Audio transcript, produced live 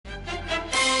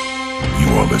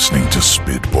listening to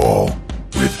Spitball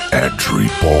with Adri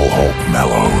Ballhawk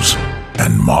Mellows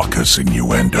and Marcus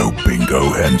Innuendo Bingo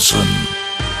Henson.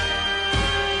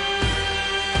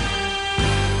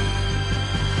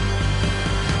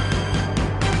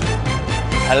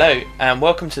 Hello and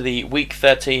welcome to the Week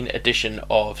 13 edition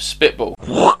of Spitball.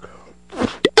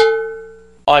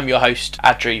 I'm your host,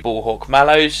 Adri Ballhawk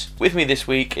Mallows. With me this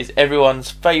week is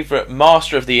everyone's favourite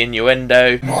master of the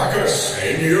innuendo, Marcus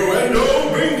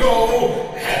Innuendo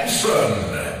Bingo Henson.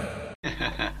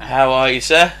 How are you,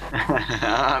 sir?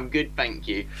 I'm good, thank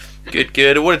you.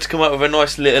 Good. I wanted to come up with a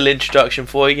nice little introduction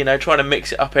for you, trying to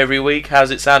mix it up every week.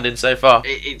 How's it sounding so far?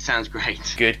 It sounds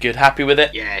great. Good. Happy with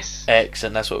it? Yes.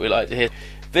 Excellent, that's what we like to hear.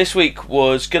 This week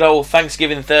was good old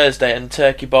Thanksgiving Thursday and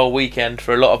Turkey Bowl weekend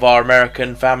for a lot of our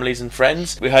American families and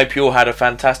friends. We hope you all had a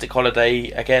fantastic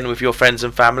holiday again with your friends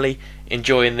and family,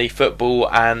 enjoying the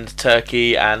football and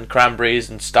turkey and cranberries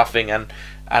and stuffing and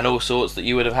all sorts that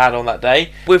you would have had on that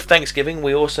day. With Thanksgiving,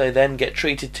 we also then get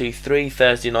treated to 3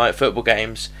 Thursday night football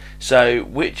games. So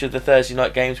which of the Thursday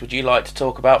night games would you like to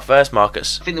talk about first,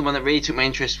 Marcus? I think the one that really took my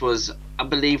interest was, I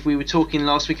believe we were talking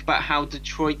last week about how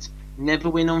Detroit never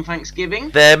win on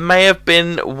Thanksgiving. There may have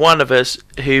been one of us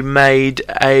who made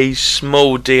a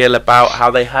small deal about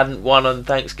how they hadn't won on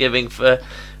Thanksgiving for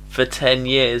 10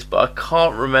 years, but I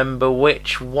can't remember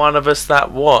which one of us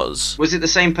that was. Was it the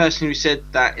same person who said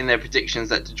that in their predictions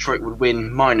that Detroit would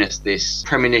win minus this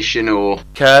premonition or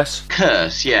Curse?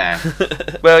 Yeah.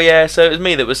 Well, yeah, so it was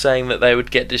me that was saying that they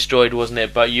would get destroyed, wasn't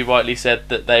it? But you rightly said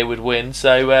that they would win.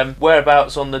 So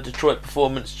whereabouts on the Detroit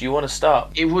performance do you want to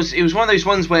start? It was one of those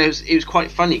ones where it was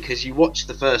quite funny because you watched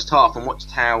the first half and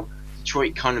watched how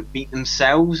Detroit kind of beat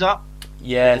themselves up.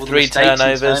 Yeah, 3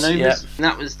 turnovers. Yeah. And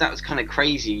that was kind of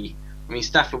crazy. I mean,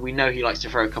 Stafford, we know he likes to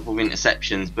throw a couple of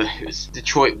interceptions, but it was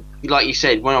Detroit, like you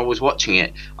said, when I was watching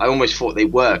it, I almost thought they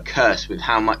were cursed with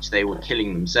how much they were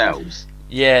killing themselves.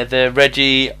 Yeah, the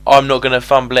Reggie, I'm not going to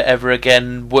fumble it ever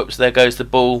again, whoops, there goes the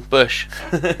ball, Bush.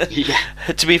 Yeah.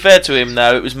 To be fair to him,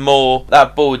 though, it was more,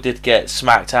 that ball did get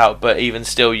smacked out, but even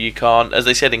still, you can't, as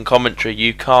they said in commentary,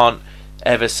 you can't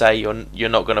ever say you're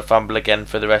not going to fumble again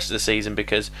for the rest of the season,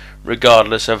 because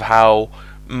regardless of how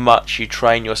much you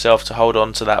train yourself to hold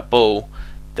on to that ball,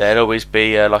 there'll always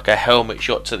be like a helmet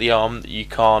shot to the arm that you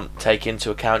can't take into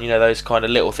account. Those kind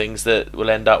of little things that will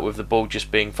end up with the ball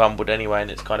just being fumbled anyway, and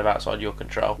it's kind of outside your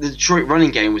control. The Detroit running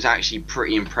game was actually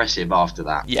pretty impressive after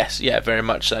that. Yes, yeah, very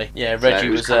much so. Yeah, Reggie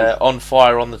was on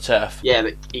fire on the turf. Yeah,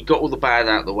 but he got all the bad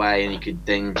out of the way and he could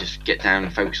then just get down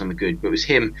and focus on the good. But it was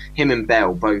him and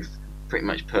Bell both pretty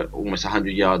much put almost 100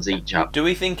 yards each up. Do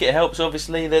we think it helps,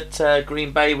 obviously, that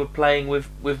Green Bay were playing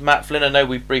with Matt Flynn? I know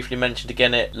we briefly mentioned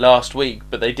again it last week,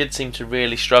 but they did seem to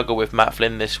really struggle with Matt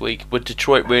Flynn this week. Were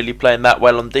Detroit really playing that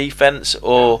well on defence,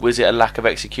 or was it a lack of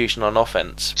execution on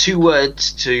offence? 2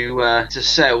 words to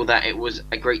sell that it was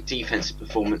a great defensive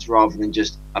performance rather than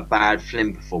just a bad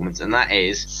Flynn performance, and that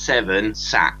is 7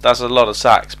 sacks. That's a lot of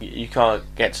sacks. You can't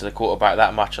get to the quarterback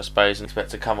that much, I suppose, and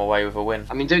expect to come away with a win.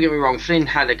 I mean, don't get me wrong, Flynn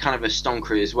had a kind of a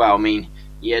stonker as well. I mean,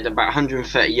 he had about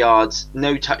 130 yards,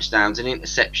 no touchdowns, an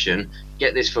interception.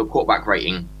 Get this for a quarterback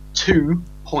rating,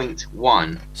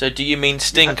 2.1. So do you mean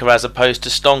stinker as opposed to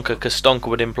stonker? Because stonker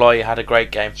would imply you had a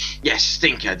great game. Yes,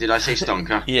 stinker. Did I say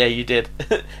stonker? Yeah, you did.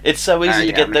 It's so easy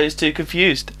to get those two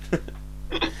confused.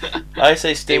 I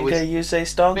say stinker, you say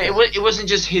stonker. It wasn't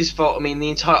just his fault. I mean, the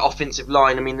entire offensive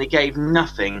line, they gave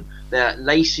nothing.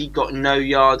 Lacey got no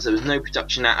yards. There was no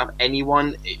production out of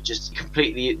anyone. It just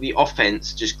completely, the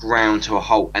offense just ground to a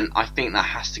halt. And I think that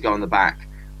has to go on the back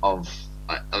of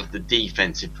the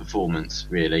defensive performance,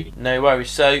 really. No worries.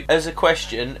 So, as a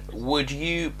question, would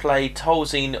you play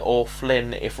Tolzien or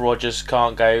Flynn if Rodgers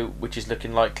can't go, which is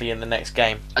looking likely in the next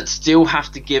game? I'd still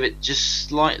have to give it just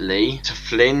slightly to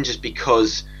Flynn, just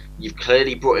because you've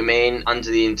clearly brought him in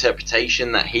under the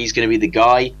interpretation that he's going to be the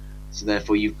guy. So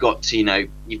therefore, you've got to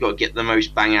get the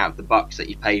most bang out of the bucks that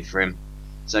you paid for him.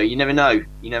 So you never know.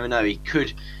 He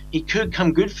could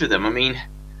come good for them. I mean,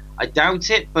 I doubt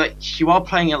it, but you are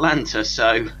playing Atlanta,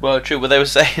 so... Well, true. Well, they were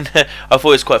saying... I thought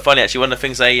it was quite funny, actually. One of the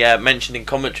things they mentioned in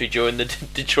commentary during the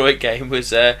Detroit game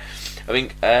was... I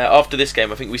think after this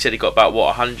game, I think we said he got about,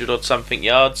 100 odd something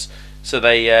yards. So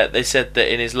they said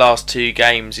that in his last 2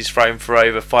 games, he's thrown for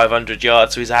over 500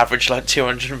 yards. So he's averaged like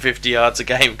 250 yards a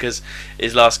game, because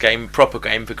his last game, proper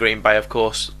game for Green Bay, of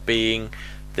course, being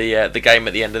the game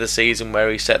at the end of the season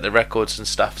where he set the records and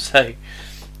stuff. So...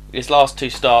 his last 2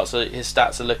 starts, his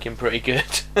stats are looking pretty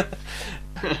good.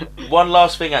 One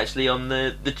last thing, actually, on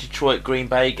the Detroit Green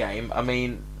Bay game. I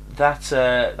mean, that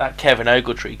Kevin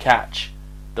Ogletree catch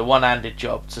the one-handed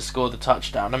job to score the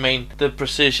touchdown. I mean, the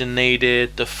precision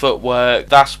needed, the footwork,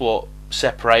 that's what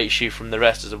separates you from the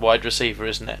rest as a wide receiver,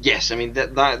 isn't it? Yes, I mean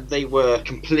that they were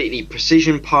completely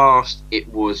precision passed. It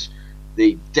was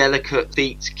the delicate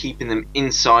feet keeping them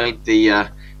inside the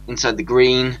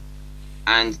green,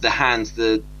 and the hands,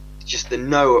 the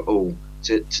know-it-all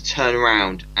to turn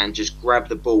around and just grab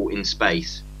the ball in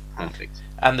space. Perfect.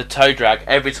 And the toe drag,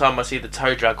 every time I see the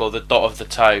toe drag or the dot of the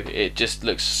toe, it just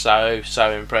looks so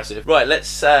impressive. Right,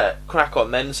 let's crack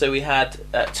on then. So we had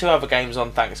 2 other games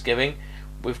on Thanksgiving.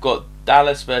 We've got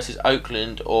Dallas versus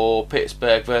Oakland or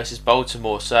Pittsburgh versus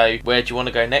Baltimore. So where do you want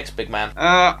to go next, big man?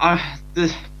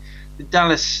 The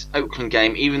Dallas-Oakland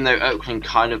game, even though Oakland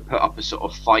kind of put up a sort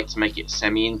of fight to make it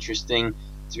semi-interesting,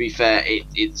 to be fair,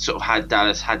 it sort of had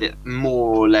Dallas had it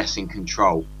more or less in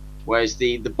control. Whereas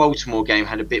the Baltimore game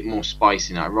had a bit more spice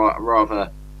in it.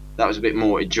 Rather, that was a bit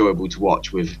more enjoyable to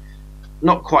watch, with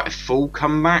not quite a full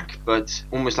comeback, but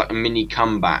almost like a mini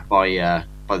comeback by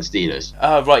the Steelers.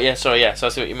 Oh, right, yeah, sorry, yeah, so I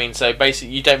see what you mean. So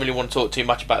basically, you don't really want to talk too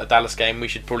much about the Dallas game. We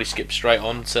should probably skip straight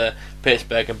on to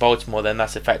Pittsburgh and Baltimore then.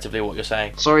 That's effectively what you're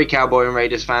saying. Sorry, Cowboy and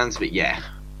Raiders fans, but yeah.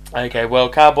 Okay, well,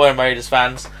 Cowboy and Raiders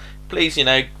fans, please,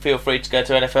 feel free to go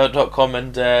to NFL.com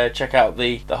and check out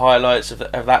the highlights of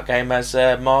that game, as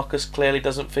Marcus clearly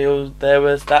doesn't feel there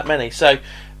was that many. So,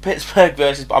 Pittsburgh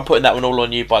versus... I'm putting that one all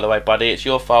on you, by the way, buddy. It's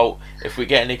your fault. If we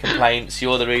get any complaints,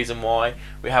 you're the reason why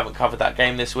we haven't covered that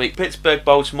game this week.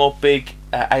 Pittsburgh-Baltimore, big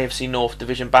AFC North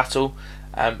division battle.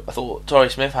 I thought Torrey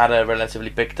Smith had a relatively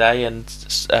big day, and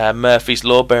Murphy's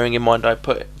Law, bearing in mind I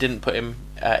didn't put him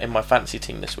in my fantasy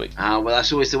team this week. Well,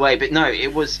 that's always the way. But no,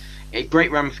 it was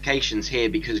great ramifications here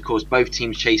because, of course, both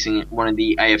teams chasing one of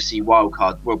the AFC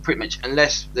wildcard. Well, pretty much,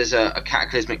 unless there's a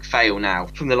cataclysmic fail now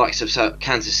from the likes of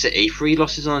Kansas City. 3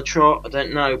 losses on the trot, I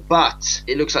don't know. But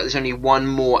it looks like there's only one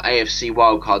more AFC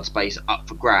wildcard space up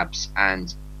for grabs.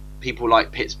 And people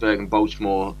like Pittsburgh and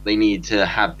Baltimore, they need to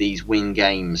have these win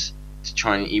games to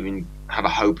try and even have a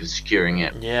hope of securing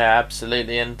it. Yeah,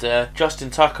 absolutely. And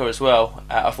Justin Tucker as well.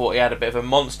 I thought he had a bit of a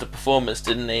monster performance,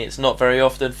 didn't he? It's not very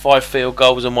often. 5 field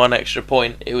goals and 1 extra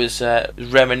point. It was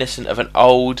reminiscent of an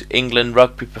old England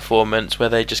rugby performance where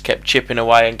they just kept chipping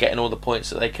away and getting all the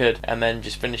points that they could, and then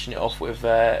just finishing it off with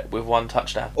 1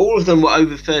 touchdown. All of them were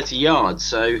over 30 yards.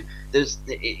 So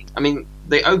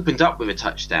they opened up with a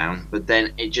touchdown, but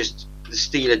then the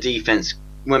Steeler defense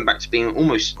went back to being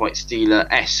almost quite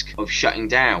Steeler-esque of shutting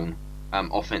down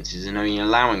offences and only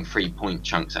allowing 3-point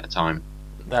chunks at a time.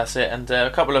 That's it. And a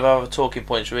couple of other talking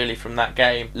points really from that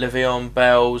game. Le'Veon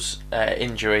Bell's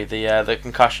injury, the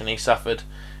concussion he suffered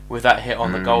with that hit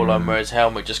on the goal line where his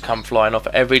helmet just come flying off.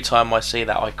 Every time I see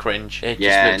that, I cringe. It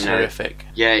just looks horrific.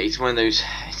 Yeah, it's one of those...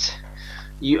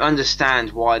 You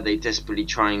understand why they desperately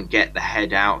try and get the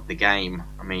head out of the game.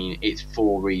 I mean, it's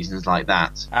for reasons like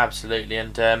that. Absolutely,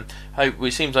 and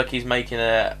it seems like he's making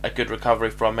a good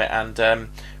recovery from it. And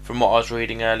from what I was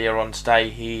reading earlier on today,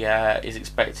 he is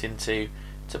expecting to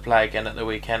play again at the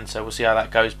weekend. So we'll see how that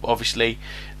goes. But obviously,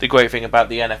 the great thing about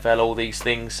the NFL, all these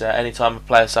things, anytime a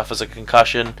player suffers a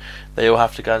concussion, they all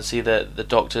have to go and see the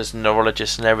doctors and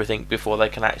neurologists and everything before they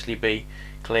can actually be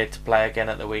cleared to play again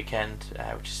at the weekend,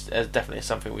 which is definitely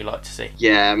something we like to see.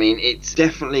 Yeah, I mean, it's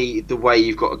definitely the way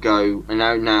you've got to go. I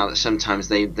know now that sometimes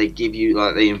they give you,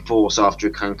 like, they enforce after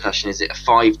a concussion, is it a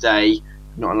 5-day,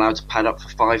 not allowed to pad up for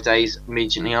 5 days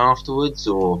immediately afterwards,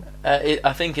 or?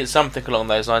 I think it's something along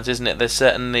those lines, isn't it? They're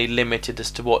certainly limited as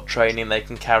to what training they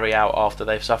can carry out after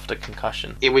they've suffered a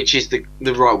concussion. Which is the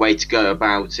right way to go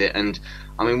about it, and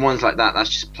I mean, ones like that,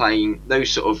 that's just playing those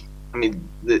sort of, I mean,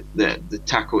 the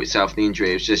tackle itself, the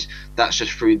injury, that's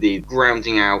just through the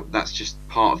grounding out. That's just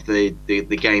part of the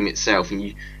game itself, and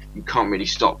you can't really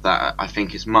stop that. I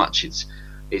think as much. It's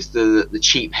the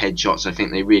cheap headshots. I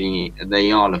think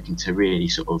they are looking to really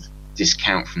sort of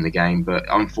discount from the game, but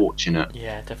unfortunate.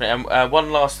 Yeah, definitely.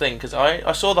 One last thing, because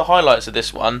I saw the highlights of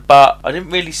this one, but I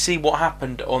didn't really see what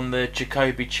happened on the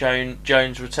Jacoby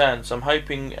Jones return. So I'm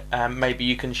hoping maybe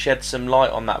you can shed some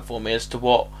light on that for me as to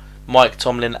what Mike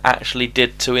Tomlin actually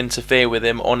did to interfere with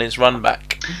him on his run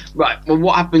back. Right, well,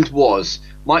 what happened was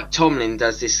Mike Tomlin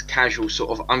does this casual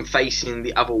sort of, I'm facing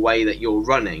the other way that you're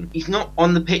running. He's not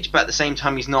on the pitch, but at the same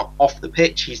time he's not off the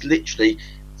pitch. He's literally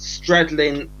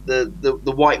straddling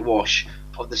the whitewash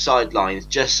of the sidelines,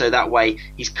 just so that way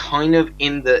he's kind of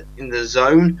in the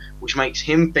zone, which makes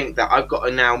him think that I've got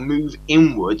to now move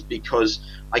inward because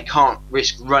I can't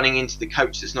risk running into the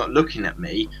coach that's not looking at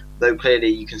me. Though clearly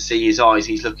you can see his eyes,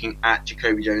 he's looking at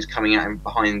Jacoby Jones coming at him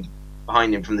behind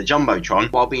him from the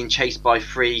Jumbotron while being chased by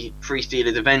three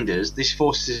Steeler defenders. This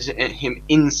forces him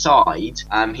inside.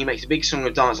 He makes a big song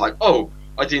of dance like, oh,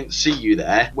 I didn't see you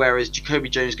there. Whereas Jacoby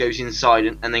Jones goes inside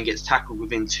and then gets tackled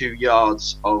within 2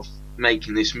 yards of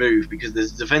making this move because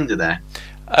there's a defender there.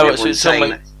 Oh,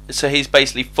 so he's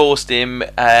basically forced him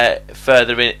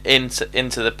further into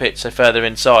the pitch, so further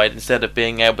inside, instead of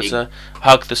being able to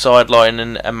hug the sideline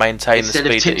and maintain the speed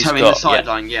that he's got. Instead of tiptoeing the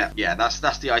sideline, yeah,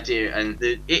 that's the idea, and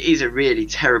it is a really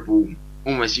terrible.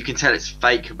 Almost, you can tell it's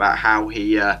fake about how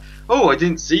he. I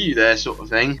didn't see you there, sort of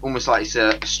thing. Almost like it's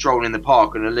a stroll in the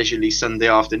park on a leisurely Sunday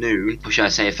afternoon, or should I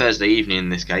say a Thursday evening in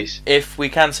this case. If we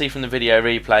can see from the video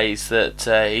replays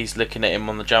that he's looking at him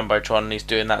on the Jumbotron and he's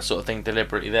doing that sort of thing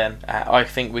deliberately, then I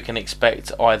think we can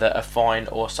expect either a fine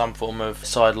or some form of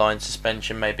sideline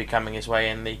suspension maybe coming his way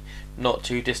in the not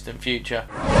too distant future.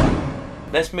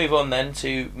 Let's move on then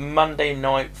to Monday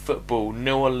Night Football.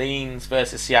 New Orleans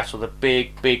versus Seattle, the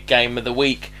big game of the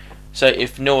week. So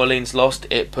if New Orleans lost,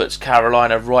 it puts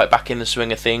Carolina right back in the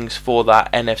swing of things for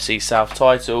that NFC South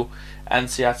title. And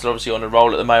Seattle obviously on a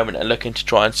roll at the moment and looking to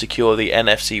try and secure the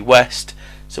NFC West.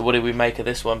 So what did we make of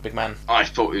this one, big man? I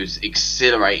thought it was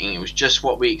exhilarating. It was just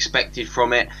what we expected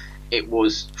from it. It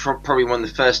was probably one of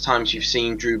the first times you've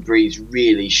seen Drew Brees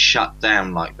really shut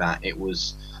down like that. It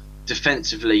was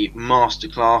defensively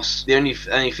masterclass. The only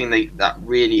thing that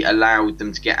really allowed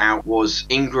them to get out was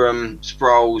Ingram,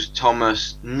 Sproles,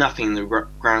 Thomas. Nothing in the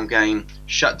ground game.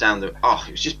 Shut down it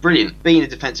was just brilliant. Being a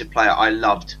defensive player, I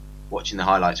loved watching the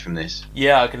highlights from this.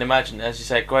 Yeah, I can imagine. As you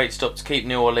say, great stop to keep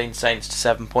New Orleans Saints to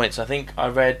 7 points. I think I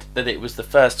read that it was the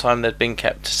first time they'd been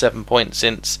kept to 7 points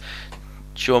since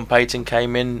Sean Payton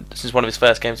came in, since one of his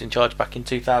first games in charge back in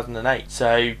 2008.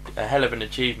 So a hell of an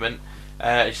achievement.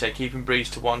 As you say, keeping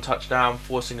Brees to 1 touchdown,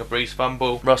 forcing a Brees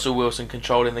fumble, Russell Wilson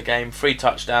controlling the game, 3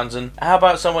 touchdowns. And how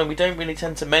about someone we don't really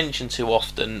tend to mention too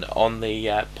often on the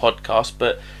podcast,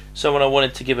 but someone I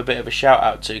wanted to give a bit of a shout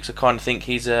out to, because I kind of think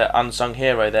he's an unsung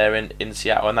hero there in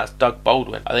Seattle, and that's Doug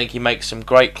Baldwin. I think he makes some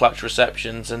great clutch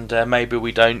receptions, and maybe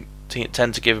we don't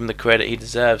tend to give him the credit he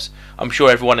deserves. I'm sure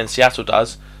everyone in Seattle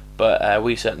does, but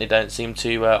we certainly don't seem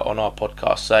to on our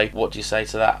podcast. So what do you say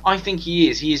to that? I think he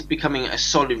is. He is becoming a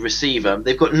solid receiver.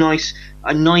 They've got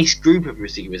a nice group of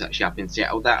receivers actually up in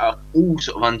Seattle that are all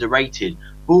sort of underrated.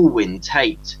 Baldwin,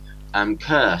 Tate,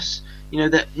 Curse.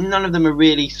 That none of them are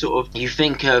really sort of. You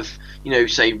think of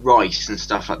say Rice and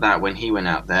stuff like that when he went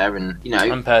out there, and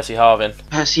and Percy Harvin.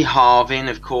 Percy Harvin,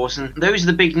 of course, and those are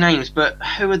the big names. But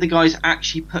who are the guys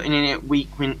actually putting in it week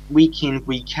in,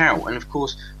 week out? And of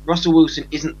course, Russell Wilson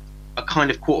isn't a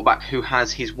kind of quarterback who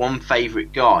has his one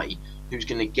favourite guy who's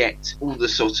going to get all the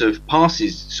sort of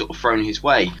passes sort of thrown his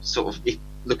way. Sort of, if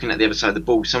looking at the other side of the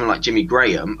ball, someone like Jimmy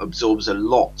Graham absorbs a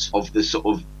lot of the sort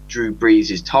of Drew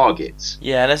Brees' targets.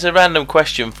 Yeah, and as a random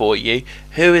question for you,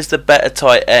 who is the better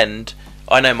tight end?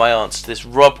 I know my answer to this: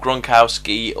 Rob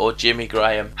Gronkowski or Jimmy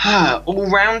Graham?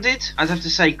 All-rounded? I'd have to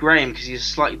say Graham because he's a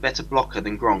slightly better blocker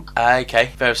than Gronk.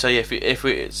 Okay, fair. So if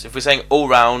we're saying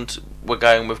all-round, we're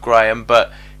going with Graham,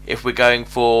 but if we're going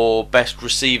for best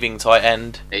receiving tight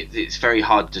end, it's very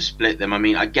hard to split them. I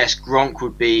mean, I guess Gronk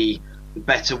would be the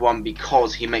better one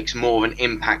because he makes more of an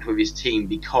impact with his team,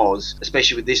 because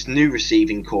especially with this new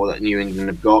receiving core that New England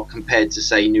have got compared to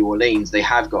say New Orleans, they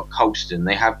have got Colston,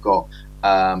 they have got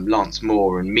Lance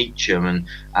Moore and Meacham,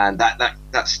 and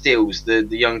that Stills, the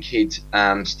young kid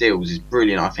Stills is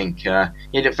brilliant. I think he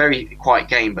had a very quiet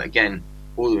game, but again,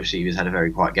 all the receivers had a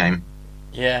very quiet game.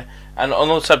 Yeah, and on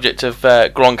the subject of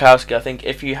Gronkowski, I think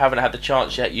if you haven't had the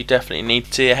chance yet, you definitely need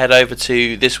to head over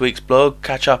to this week's blog,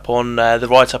 catch up on the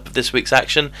write-up of this week's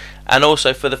action, and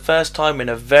also for the first time in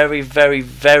a very, very,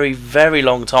 very, very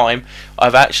long time,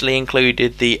 I've actually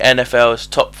included the NFL's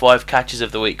top 5 catches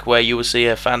of the week, where you will see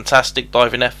a fantastic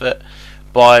diving effort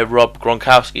by Rob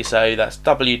Gronkowski. So that's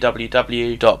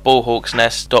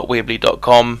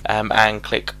www.ballhawksnest.weebly.com and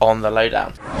click on the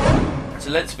lowdown. So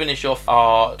let's finish off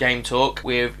our game talk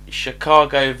with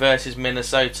Chicago versus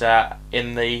Minnesota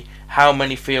in the how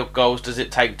many field goals does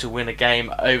it take to win a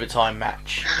game overtime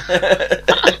match.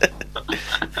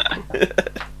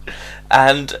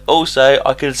 And also,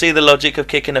 I can see the logic of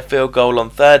kicking a field goal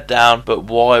on 3rd down, but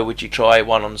why would you try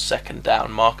one on 2nd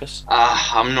down, Marcus?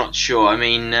 I'm not sure. I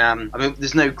mean,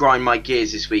 there's no grind my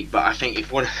gears this week, but I think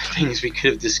if one of the things we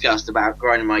could have discussed about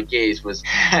grinding my gears was,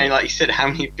 like you said, how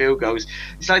many field goals.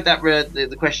 It's like that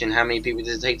the question: how many people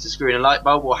does it take to screw in a light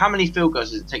bulb, or how many field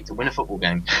goals does it take to win a football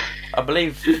game? I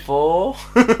believe 4.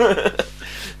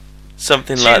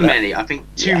 Something like that. Too many. I think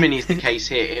too many is the case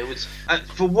here. It was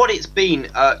for what it's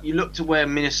been. You look to where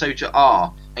Minnesota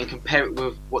are. and compare it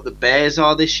with what the Bears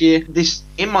are this year, this,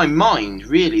 in my mind,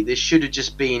 really, this should have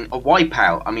just been a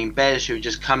wipeout. I mean, Bears should have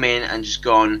just come in and just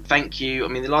gone, thank you. I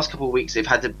mean, the last couple of weeks they've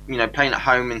had to, playing at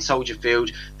home in Soldier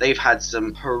Field, they've had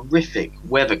some horrific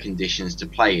weather conditions to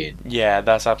play in. Yeah,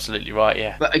 that's absolutely right,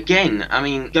 yeah. But again, I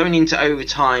mean, going into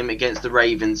overtime against the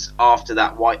Ravens after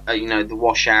that, the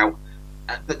washout,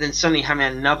 but then suddenly having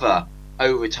another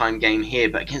overtime game here,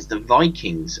 but against the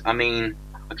Vikings, I mean,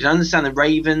 I can understand the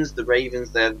Ravens. The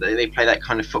Ravens, they play that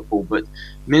kind of football. But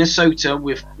Minnesota,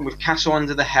 with Castle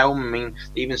under the helm, I mean,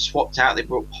 they even swapped out. They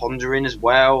brought Ponder in as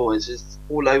well. It's just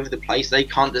all over the place. They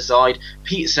can't decide.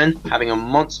 Peterson having a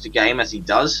monster game as he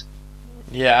does.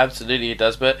 Yeah, absolutely it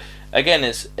does. But again,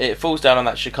 it falls down on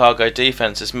that Chicago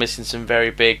defense. It's missing some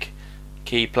very big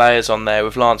key players on there,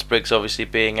 with Lance Briggs obviously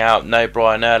being out. No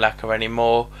Brian Urlacher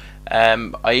anymore.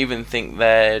 I even think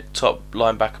their top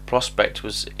linebacker prospect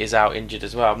is out injured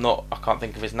as well. I can't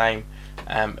think of his name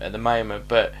at the moment,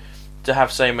 but to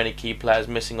have so many key players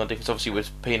missing on defense, obviously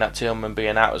with Peanut Tillman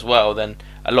being out as well, then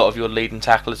a lot of your leading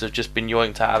tacklers have just been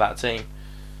yoinked out of that team.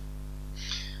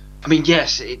 I mean,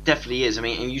 yes, it definitely is. I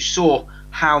mean, and you saw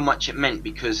how much it meant,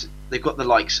 because they've got the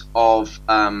likes of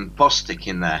Bostic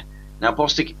in there. Now,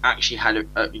 Bostic actually had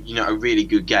a really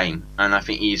good game, and I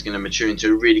think he's going to mature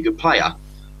into a really good player.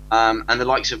 And the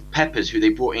likes of Peppers, who they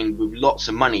brought in with lots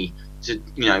of money to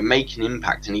make an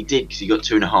impact, and he did, because he got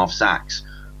 2.5 sacks.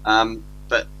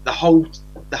 But the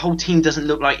whole team doesn't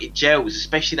look like it gels,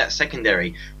 especially that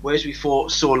secondary. Whereas we saw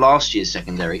last year's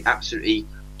secondary absolutely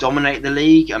dominate the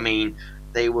league. I mean,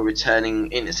 they were returning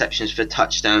interceptions for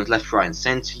touchdowns left, right, and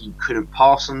centre. You couldn't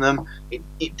pass on them.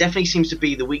 It definitely seems to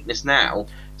be the weakness now.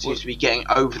 Seems to be getting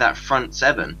over that front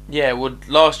seven. Yeah, well,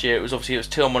 last year it was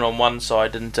Tillman on one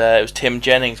side, and it was Tim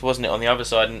Jennings, wasn't it, on the other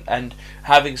side? And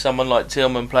having someone like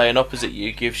Tillman playing opposite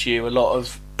you gives you a lot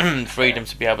of freedom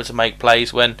to be able to make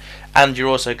plays and you're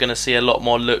also going to see a lot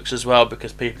more looks as well,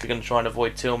 because people are going to try and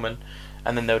avoid Tillman,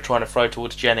 and then they were trying to throw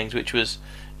towards Jennings, which was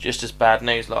just as bad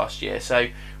news last year. So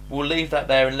we'll leave that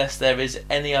there unless there is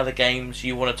any other games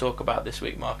you want to talk about this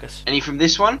week, Marcus. Any from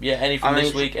this one? Yeah, any from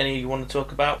this week? Any you want to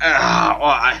talk about?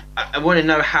 I want to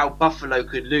know how Buffalo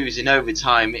could lose in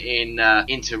overtime in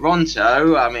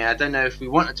Toronto. I mean, I don't know if we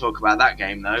want to talk about that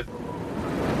game, though.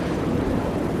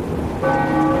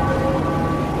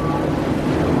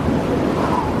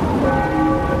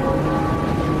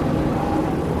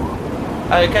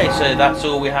 Okay, so that's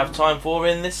all we have time for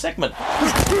in this segment.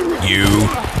 You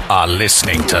are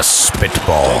listening to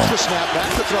Spitball.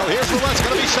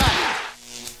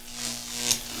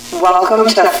 Welcome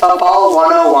to Football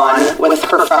 101 with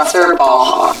Professor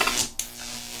Ballhawk.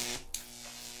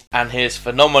 And his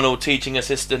phenomenal teaching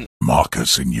assistant,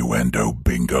 Marcus Innuendo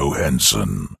Bingo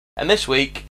Henson. And this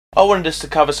week, I wanted us to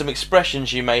cover some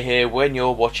expressions you may hear when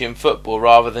you're watching football,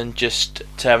 rather than just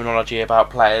terminology about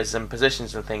players and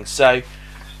positions and things. So,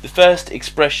 the first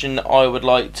expression I would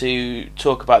like to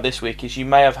talk about this week is, you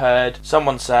may have heard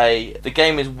someone say, the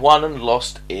game is won and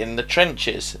lost in the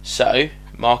trenches. So,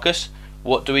 Marcus,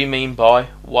 what do we mean by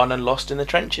won and lost in the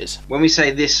trenches? When we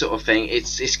say this sort of thing,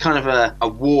 it's kind of a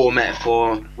war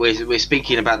metaphor. We're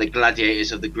speaking about the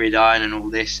gladiators of the gridiron and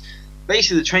all this.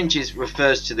 Basically, the trenches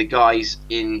refers to the guys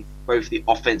in both the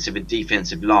offensive and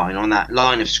defensive line, on that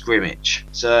line of scrimmage.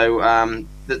 So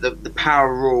the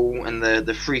power rule and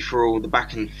the free-for-all, the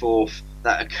back and forth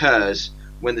that occurs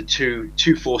when the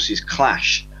two forces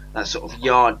clash, that sort of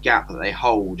yard gap that they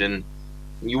hold, and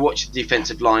you watch the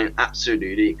defensive line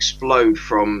absolutely explode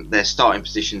from their starting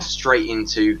position straight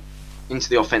into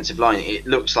the offensive line. It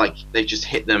looks like they've just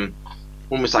hit them,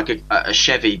 almost like a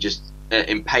Chevy just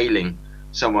impaling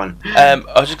someone. I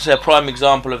was just going to say, a prime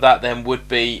example of that then would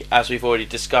be, as we've already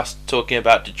discussed, talking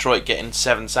about Detroit getting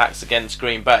 7 sacks against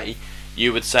Green Bay.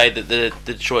 You would say that the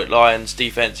Detroit Lions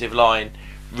defensive line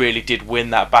really did win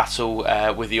that battle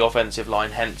with the offensive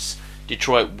line, hence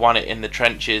Detroit won it in the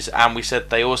trenches. And we said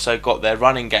they also got their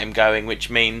running game going, which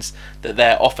means that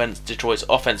Detroit's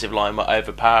offensive line were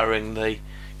overpowering the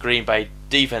Green Bay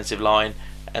defensive line,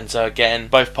 and so again,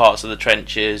 both parts of the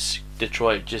trenches,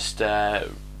 Detroit just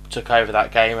took over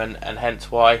that game, and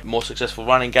hence why more successful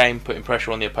running game, putting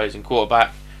pressure on the opposing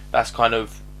quarterback. That's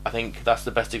I think that's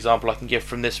the best example I can give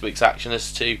from this week's action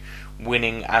as to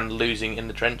winning and losing in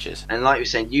the trenches. And like you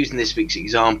said, using this week's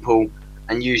example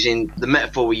and using the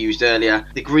metaphor we used earlier,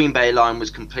 the Green Bay line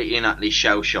was completely and utterly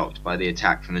shell-shocked by the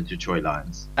attack from the Detroit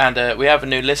Lions. And we have a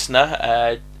new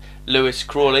listener, Lewis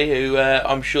Crawley, who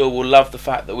I'm sure will love the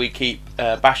fact that we keep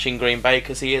bashing Green Bay,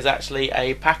 because he is actually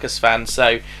a Packers fan.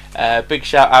 So big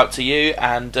shout out to you,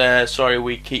 and sorry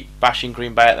we keep bashing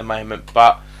Green Bay at the moment,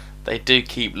 but they do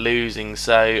keep losing.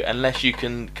 So unless you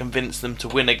can convince them to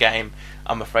win a game,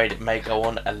 I'm afraid it may go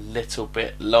on a little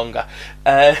bit longer.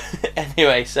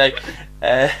 Anyway, so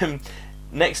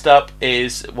next up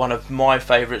is one of my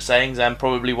favourite sayings, and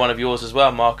probably one of yours as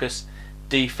well, Marcus.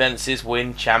 Defences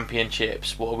win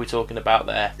championships. What are we talking about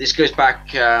there? This goes back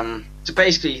to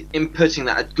basically inputting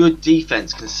that a good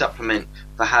defense can supplement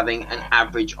for having an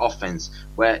average offense,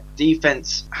 where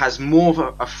defense has more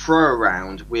of a throw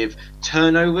around with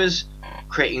turnovers,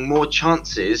 creating more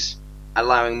chances,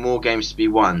 allowing more games to be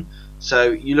won.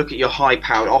 So you look at your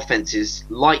high-powered offenses,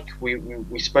 like we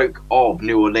spoke of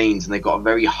New Orleans, and they've got a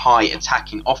very high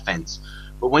attacking offense.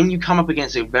 But when you come up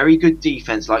against a very good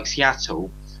defense like Seattle,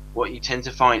 what you tend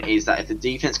to find is that if the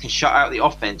defense can shut out the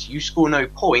offense, you score no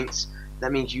points.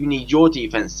 That means you need your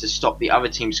defense to stop the other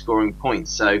team scoring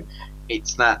points. So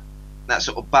it's that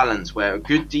sort of balance where a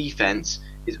good defense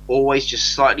is always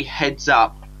just slightly heads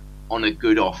up on a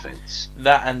good offense.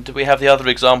 That, and we have the other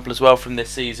example as well from this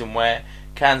season where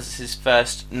Kansas's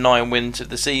first 9 wins of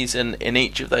the season, in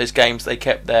each of those games they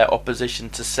kept their opposition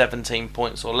to 17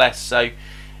 points or less. So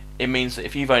it means that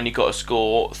if you've only got to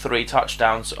score 3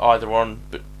 touchdowns either on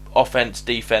offense,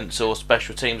 defense or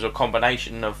special teams, or a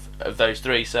combination of those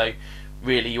 3, so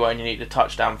really you only need a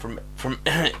touchdown from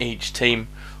each team,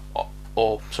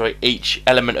 or each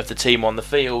element of the team on the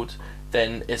field,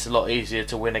 then it's a lot easier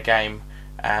to win a game,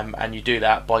 and you do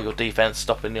that by your defense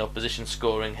stopping the opposition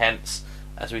scoring. Hence,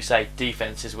 as we say,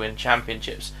 defenses win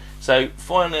championships. So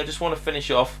finally, I just want to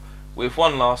finish off with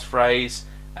one last phrase,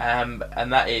 and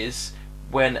that is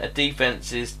when a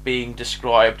defense is being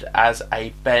described as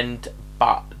a bend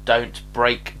but don't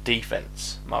break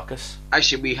defense. Marcus?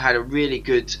 Actually, we had a really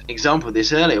good example of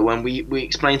this earlier when we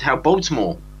explained how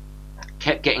Baltimore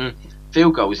kept getting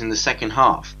field goals in the second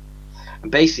half.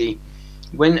 And basically,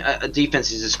 when a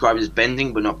defense is described as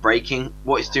bending but not breaking,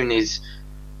 what it's doing is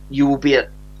you will be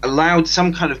allowed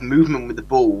some kind of movement with the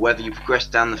ball, whether you progress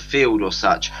down the field or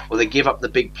such, or they give up the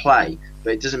big play,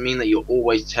 but it doesn't mean that you're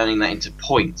always turning that into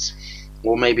points.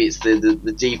 Or maybe it's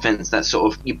the defense that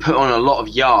sort of, you put on a lot of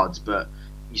yards, but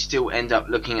you still end up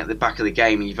looking at the back of the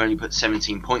game and you've only put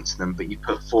 17 points to them, but you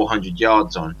put 400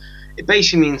 yards on. It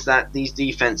basically means that these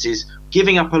defenses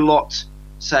giving up a lot,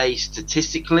 say,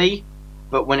 statistically,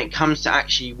 but when it comes to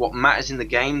actually what matters in the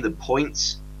game, the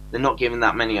points, they're not giving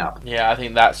that many up. Yeah, I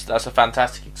think that's a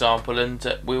fantastic example,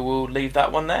 and we will leave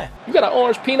that one there. You got an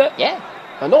orange peanut? Yeah.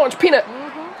 An orange peanut?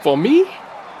 For me?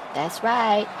 That's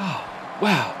right. Oh,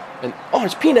 wow. An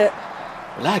orange peanut?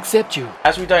 Well, I accept you.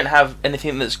 As we don't have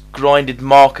anything that's grinded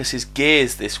Marcus's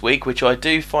gears this week, which I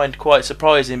do find quite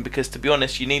surprising, because to be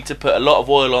honest, you need to put a lot of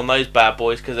oil on those bad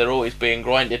boys because they're always being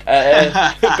grinded.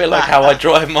 A bit like how I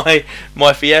drive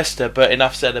my Fiesta, but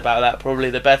enough said about that, probably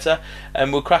the better.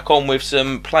 And we'll crack on with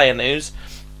some player news.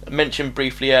 I mentioned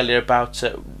briefly earlier about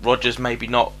Rodgers maybe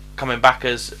not coming back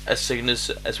as soon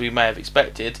as we may have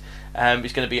expected.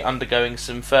 He's going to be undergoing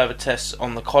some further tests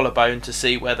on the collarbone to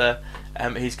see whether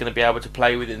he's going to be able to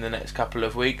play within the next couple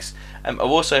of weeks. I've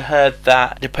also heard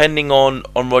that depending on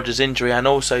Rodgers' injury, and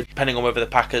also depending on whether the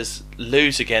Packers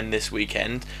lose again this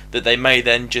weekend, that they may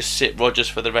then just sit Rodgers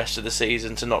for the rest of the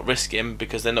season to not risk him,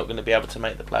 because they're not going to be able to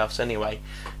make the playoffs anyway.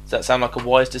 Does that sound like a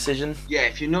wise decision? Yeah,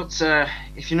 if you're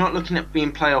not looking at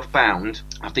being playoff bound,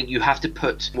 I think you have to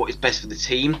put what is best for the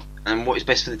team. And what is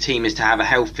best for the team is to have a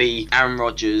healthy Aaron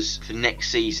Rodgers for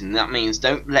next season. That means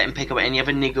don't let him pick up any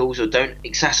other niggles, or don't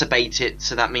exacerbate it.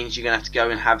 So that means you're going to have to go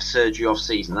and have surgery off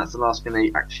season. That's the last thing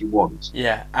they actually want.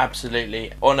 Yeah,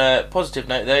 absolutely. On a positive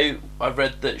note though, I've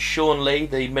read that Sean Lee,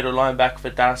 the middle linebacker for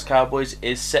Dallas Cowboys,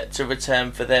 is set to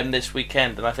return for them this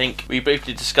weekend. And I think we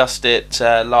briefly discussed it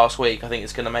last week. I think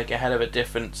it's going to make a hell of a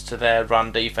difference to their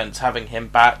run defense having him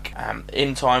back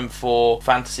in time for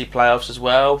fantasy playoffs as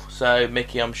well. So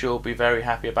Mickey, I'm sure, will be very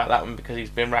happy about that one, because he's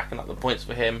been racking up the points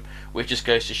for him, which just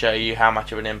goes to show you how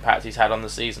much of an impact he's had on the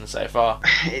season so far.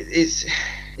 It's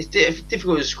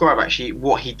difficult to describe actually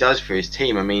what he does for his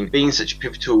team. I mean, being such a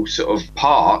pivotal sort of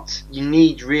part, you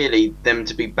need really them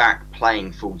to be back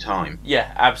playing full time.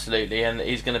 Yeah, absolutely, and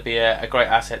he's going to be a great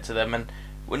asset to them. And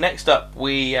well, next up,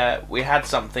 we had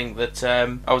something that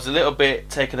I was a little bit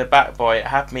taken aback by. It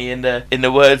had me, in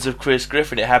the words of Chris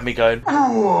Griffin, it had me going,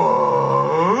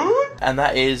 what? And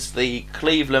that is the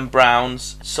Cleveland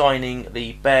Browns signing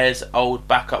the Bears' old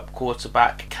backup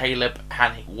quarterback Caleb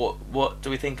Haney. What do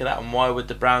we think of that, and why would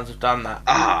the Browns have done that?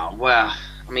 Well,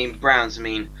 I mean, Browns,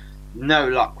 no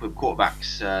luck with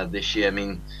quarterbacks this year. I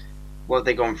mean, what have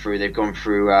they gone through? They've gone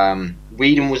through,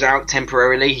 Whedon was out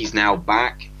temporarily, he's now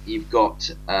back. You've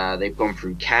got, they've gone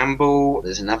through Campbell.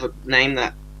 There's another name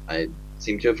that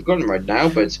seem to have forgotten right now.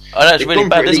 But I know it's they've really gone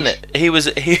bad, for at isn't least- it? He was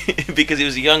because he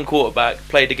was a young quarterback,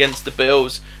 played against the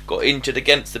Bills, got injured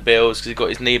against the Bills because he got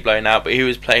his knee blown out, but he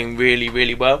was playing really,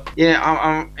 really well. Yeah,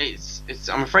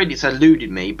 I'm afraid it's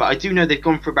eluded me, but I do know they've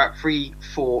gone for about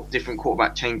 3-4 different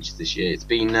quarterback changes this year. It's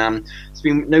been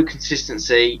no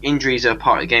consistency. Injuries are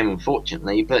part of the game,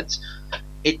 unfortunately, but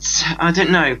I don't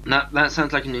know. That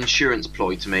sounds like an insurance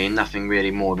ploy to me, and nothing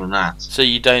really more than that. So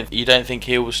you don't think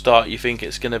he will start? You think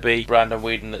it's going to be Brandon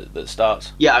Weeden that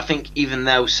starts? Yeah, I think even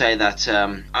they'll say that.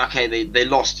 Okay, they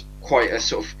lost quite a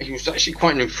sort of. It was actually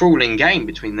quite an enthralling game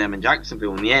between them and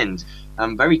Jacksonville in the end.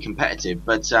 Very competitive,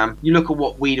 but you look at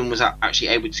what Weeden was actually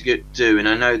able to do, and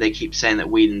I know they keep saying that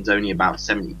Weeden's only about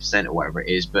 70% or whatever it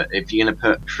is, but if you're going to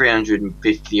put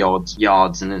 350 odd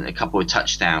yards and then a couple of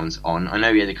touchdowns on, I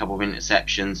know he had a couple of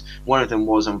interceptions. One of them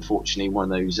was unfortunately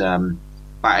one of those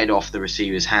batted off the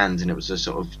receiver's hands, and it was a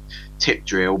sort of tip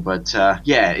drill. But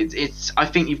yeah, it's. I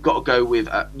think you've got to go with.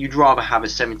 You'd rather have a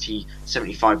 70-75%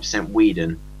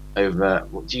 Weeden over.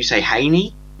 What do you say,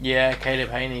 Haney? Yeah, Caleb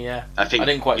Haney, yeah. I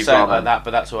didn't quite say it like that,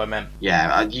 but that's what I meant.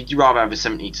 Yeah, you'd rather have a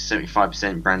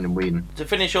 70-75% Brandon Weeden. To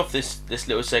finish off this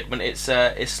little segment, it's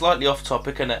slightly off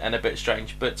topic and a bit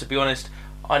strange, but to be honest,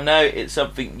 I know it's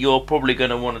something you're probably going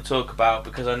to want to talk about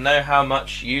because I know how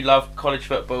much you love college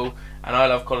football and I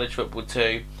love college football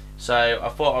too. So I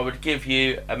thought I would give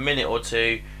you a minute or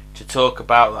two to talk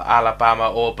about the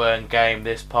Alabama-Auburn game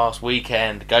this past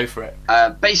weekend. Go for it.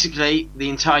 Basically, the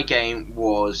entire game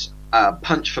was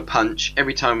punch for punch.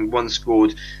 Every time one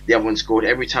scored, the other one scored.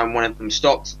 Every time one of them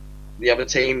stopped, the other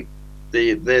team,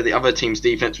 the other team's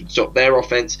defense would stop their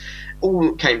offense.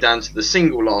 All came down to the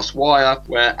single last wire,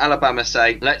 where Alabama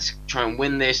say, let's try and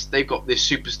win this. They've got this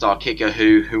superstar kicker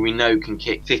who we know can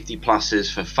kick 50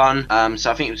 pluses for fun. So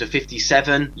I think it was a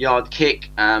 57-yard kick.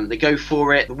 They go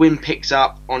for it. The wind picks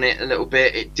up on it a little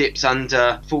bit. It dips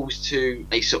under, falls to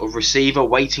a sort of receiver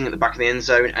waiting at the back of the end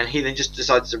zone, and he then just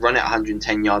decides to run it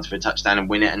 110 yards for a touchdown and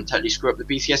win it and totally screw up the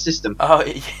BCS system. Oh,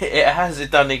 it has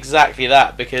done exactly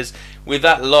that, because with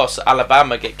that loss,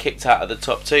 Alabama get kicked out of the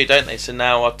top two, don't they? So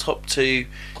now our top two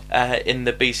in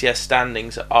the BCS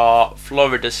standings are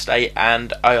Florida State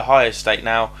and Ohio State.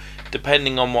 Now,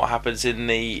 depending on what happens in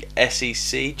the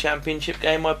SEC championship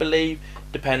game, I believe,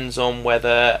 depends on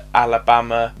whether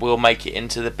Alabama will make it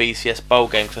into the BCS bowl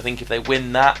game. Because I think if they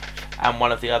win that and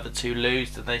one of the other two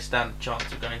lose, then they stand a chance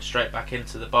of going straight back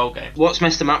into the bowl game. What's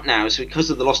messed them up now is because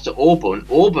of the loss to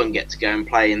Auburn get to go and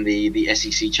play in the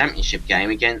SEC championship game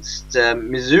against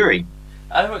Missouri.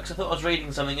 Oh, because I thought I was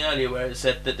reading something earlier where it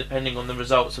said that depending on the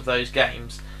results of those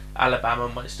games, Alabama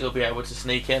might still be able to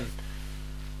sneak in.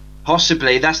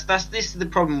 Possibly. This is the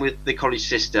problem with the college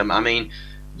system. I mean,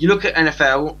 you look at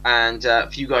NFL, and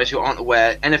for you guys who aren't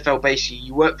aware, NFL basically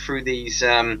you work through these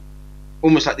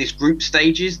almost like these group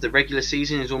stages. The regular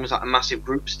season is almost like a massive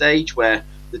group stage where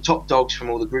the top dogs from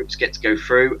all the groups get to go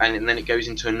through, and then it goes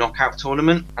into a knockout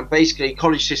tournament. And basically,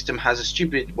 college system has a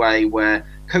stupid way where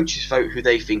coaches vote who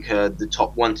they think are the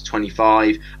top 1 to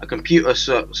 25. A computer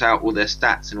sorts out all their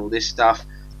stats and all this stuff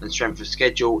and strength of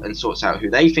schedule and sorts out who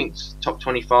they think's top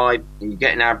 25, and you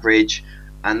get an average,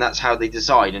 and that's how they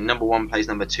decide. And number one plays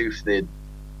number two for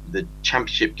the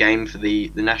championship game, for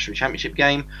the national championship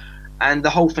game, and the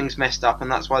whole thing's messed up, and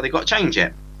that's why they got to change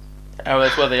it. Oh,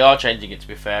 that's why they are changing it, to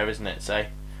be fair, isn't it? So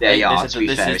There you are, this to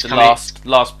be fair. is the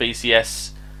last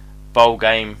BCS bowl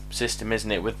game system,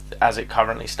 isn't it, with as it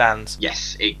currently stands?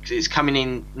 Yes, it's coming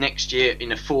in next year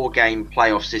in a 4-game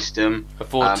playoff system. A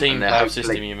 4-team and playoff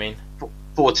system, you mean?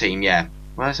 4-team, yeah.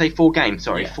 When I say 4 games,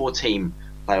 sorry, Yeah. 4-team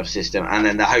playoff system, and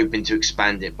then they're hoping to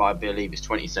expand it by, I believe it's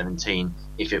 2017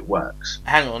 if it works.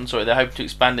 Hang on, sorry, they're hoping to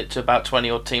expand it to about 20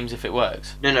 odd teams if it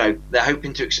works. No, they're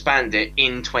hoping to expand it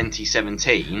in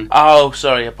 2017. Oh,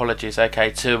 sorry, apologies. Okay,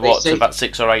 to what? say- To about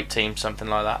 6 or 8 teams, something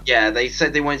like that. Yeah, they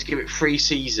said they wanted to give it 3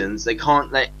 seasons. They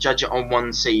can't judge it on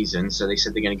 1 season, so they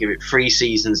said they're going to give it 3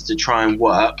 seasons to try and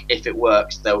work. If it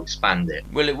works, they'll expand it.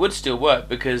 Well, it would still work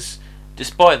because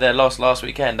despite their loss last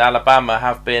weekend, Alabama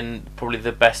have been probably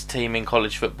the best team in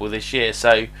college football this year.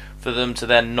 So for them to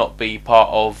then not be part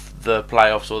of the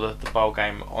playoffs or the bowl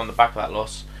game on the back of that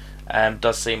loss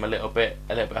does seem a little bit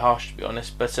harsh, to be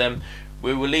honest. But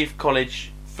we will leave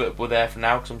college football there for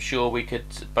now, because I'm sure we could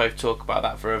both talk about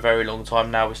that for a very long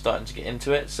time. Now we're starting to get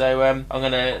into it, so I'm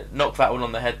going to knock that one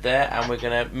on the head there, and we're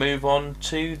going to move on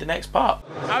to the next part.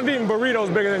 I've eaten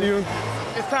burritos bigger than you.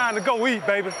 It's time to go eat,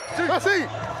 baby. Let's eat.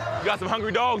 You got some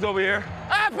hungry dogs over here.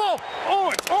 Apple.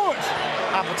 Orange.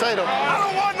 Hot potato. I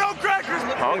don't want no crackers.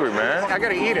 Hungry, man. I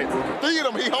gotta eat it. Feed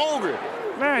him. He hungry.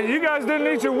 Man, you guys didn't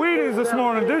eat your Wheaties this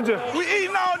morning, did you? We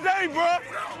eating all day, bro.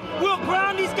 we'll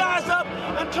grind these guys up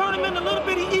and turn them into little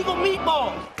bitty Eagle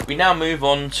meatballs. We now move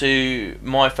on to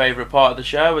my favourite part of the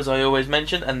show, as I always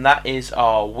mention, and that is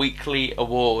our weekly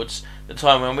awards. The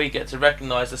time when we get to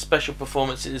recognise the special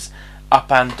performances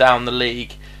up and down the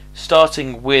league.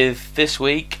 Starting with this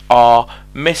week, our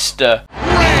Mr.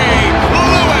 Ray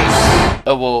Lewis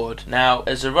award. Now,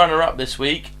 as a runner-up this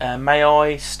week, may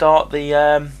I start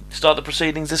the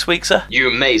proceedings this week, sir? You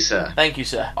may, sir. Thank you,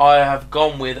 sir. I have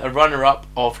gone with a runner-up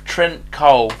of Trent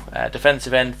Cole,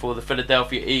 defensive end for the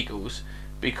Philadelphia Eagles,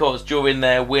 because during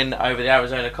their win over the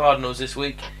Arizona Cardinals this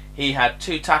week, he had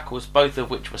 2 tackles, both of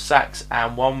which were sacks,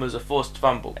 and one was a forced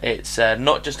fumble. It's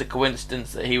not just a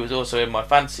coincidence that he was also in my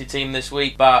fantasy team this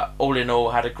week, but all in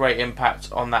all had a great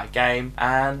impact on that game,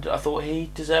 and I thought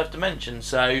he deserved a mention.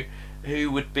 So,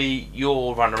 who would be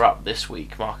your runner-up this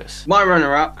week, Marcus? My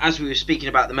runner-up, as we were speaking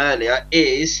about them earlier,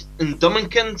 is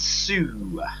Ndamukong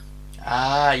Suh.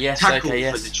 Ah, yes, Tackle okay,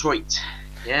 yes. for Detroit.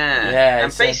 Yeah. Yeah,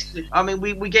 and basically, I mean,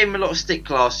 we gave him a lot of stick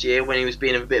last year when he was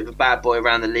being a bit of a bad boy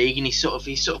around the league, and he sort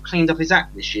of cleaned up his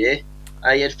act this year.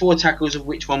 He had 4 tackles, of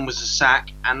which one was a sack,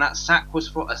 and that sack was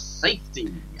for a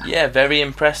safety. Yeah, very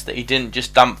impressed that he didn't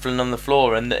just dump Flynn on the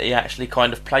floor, and that he actually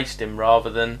kind of placed him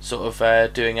rather than sort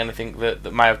of doing anything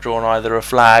that may have drawn either a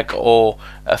flag or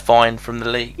a fine from the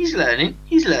league. He's learning.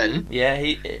 Yeah,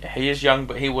 he is young,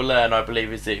 but he will learn, I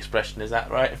believe is the expression. Is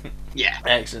that right? Yeah.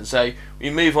 Excellent. So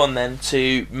we move on then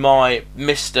to my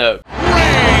Mr.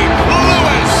 Ray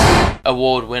Lewis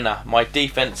award winner. My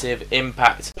defensive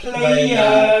impact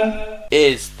player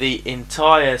is the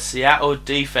entire Seattle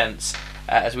defense,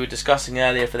 as we were discussing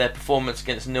earlier, for their performance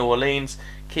against New Orleans,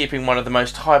 keeping one of the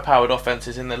most high-powered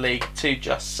offenses in the league to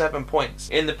just 7 points,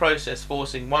 in the process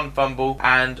forcing 1 fumble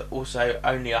and also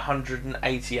only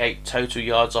 188 total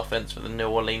yards offense for the New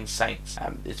Orleans Saints.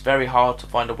 It's very hard to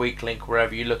find a weak link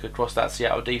wherever you look across that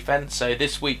Seattle defense, so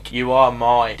this week you are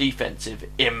my defensive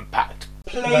impact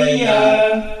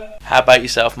player. How about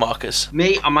yourself, Marcus?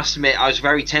 Me, I must admit, I was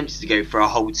very tempted to go for a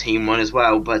whole team one as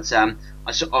well, but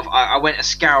I went a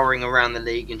scouring around the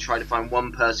league and tried to find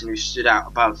one person who stood out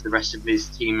above the rest of his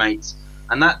teammates,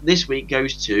 and that this week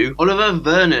goes to Oliver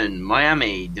Vernon,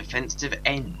 Miami defensive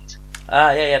end.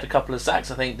 Yeah, he had a couple of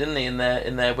sacks, I think, didn't he, in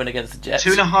their win against the Jets?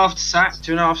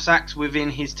 2.5 sacks within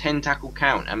his 10 tackle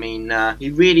count. I mean, he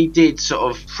really did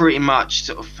pretty much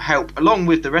help, along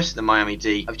with the rest of the Miami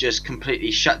D, of just completely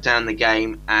shut down the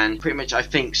game and pretty much, I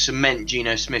think, cement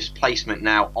Geno Smith's placement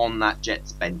now on that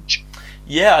Jets bench.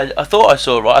 Yeah, I thought I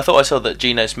saw that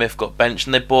Geno Smith got benched,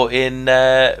 and they brought in.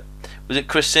 Was it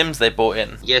Chris Sims they brought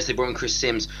in? Yes, they brought in Chris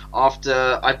Sims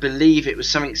after, I believe it was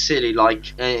something silly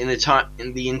like in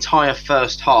the entire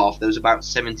first half there was about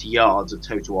 70 yards of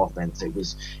total offense. It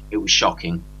was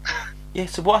shocking. Yeah.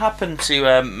 So what happened to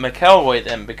McElroy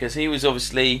then? Because he was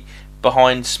obviously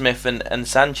behind Smith and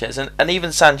Sanchez, and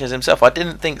even Sanchez himself. I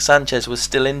didn't think Sanchez was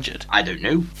still injured. I don't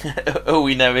know. All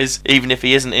we know is, even if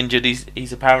he isn't injured,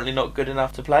 he's apparently not good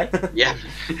enough to play. Yeah,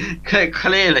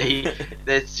 clearly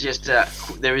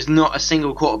there is not a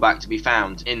single quarterback to be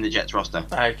found in the Jets roster.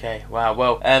 Okay, wow.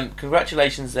 Well,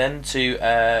 congratulations then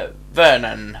to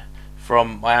Vernon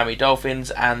from Miami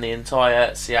Dolphins and the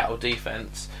entire Seattle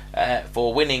defense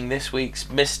for winning this week's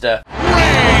Mr.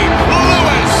 Ray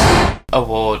Lewis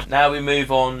award. Now we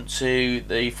move on to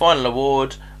the final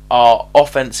award, our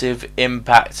offensive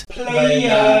impact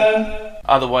player,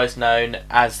 otherwise known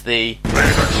as the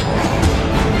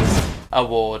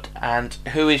award. And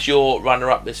who is your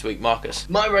runner-up this week, Marcus?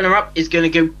 My runner-up is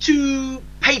going to go to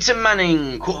Peyton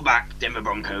Manning, quarterback, Denver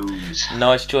Broncos.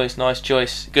 Nice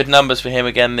choice. Good numbers for him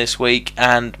again this week,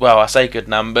 and well, I say good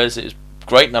numbers, it was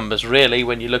great numbers really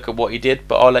when you look at what he did,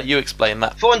 but I'll let you explain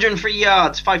that. 403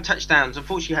 yards, 5 touchdowns,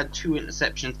 unfortunately had 2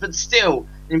 interceptions, but still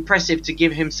impressive to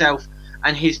give himself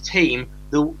and his team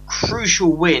the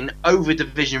crucial win over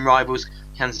division rivals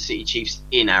Kansas City Chiefs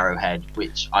in Arrowhead,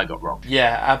 which I got wrong.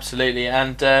 Yeah, absolutely,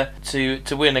 and to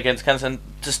win against Kansas. And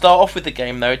to start off with the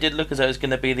game, though, it did look as though it was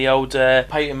going to be the old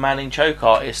Peyton Manning choke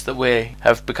artist that we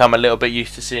have become a little bit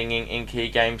used to seeing in key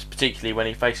games, particularly when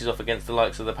he faces off against the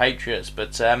likes of the Patriots.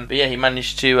 But yeah, he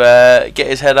managed to get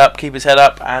his head up, keep his head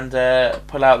up, and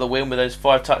pull out the win with those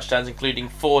 5 touchdowns, including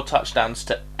 4 touchdowns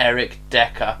to Eric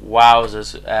Decker.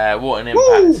 Wowzers, what an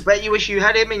impact. Woo! Bet you wish you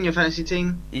had him in your fantasy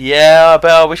team. Yeah,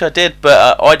 I wish I did,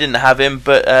 but I didn't have him,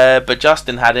 but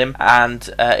Justin had him, and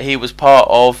he was part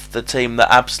of the team that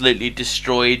absolutely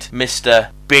destroyed Mr.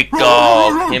 Big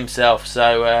Dog himself.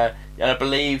 So I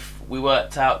believe we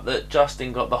worked out that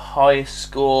Justin got the highest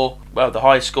score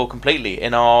completely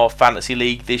in our fantasy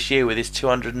league this year with his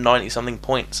 290 something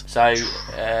points. So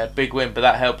big win, but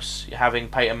that helps having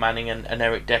Peyton Manning and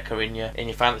Eric Decker in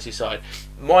your fantasy side.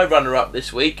 My runner-up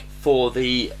this week for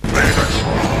the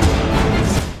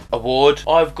award,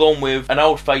 I've gone with an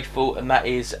old faithful, and that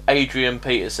is Adrian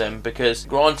Peterson, because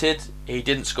granted he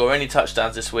didn't score any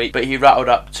touchdowns this week, but he rattled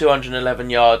up 211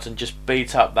 yards and just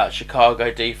beat up that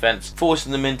Chicago defense,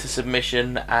 forcing them into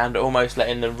submission and almost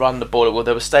letting them run the ball. Well,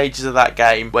 there were stages of that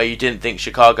game where you didn't think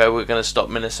Chicago were going to stop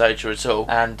Minnesota at all,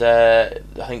 and I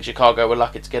think Chicago were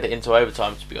lucky to get it into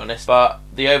overtime, to be honest. But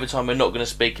the overtime we're not going to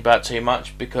speak about too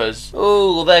much, because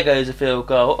there goes a field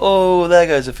goal, there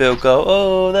goes a field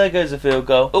goal, there goes a field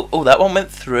goal, that one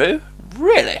went through?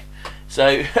 Really?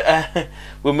 So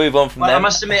we'll move on from there. I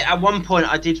must admit, at one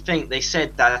point I did think they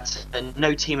said that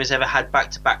no team has ever had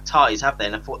back-to-back ties, have they?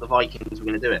 And I thought the Vikings were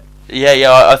going to do it.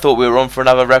 Yeah, I thought we were on for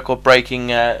another record-breaking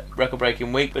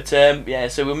week. But so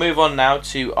we'll move on now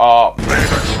to our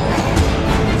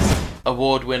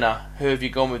award winner. Who have you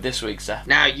gone with this week, sir?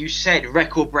 Now, you said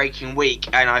record-breaking week,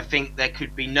 and I think there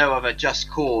could be no other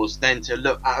just cause than to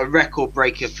look at a record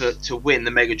breaker to win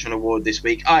the Megatron Award this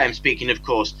week. I am speaking, of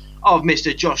course, of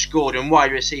Mr. Josh Gordon,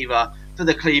 wide receiver for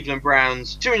the Cleveland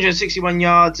Browns. 261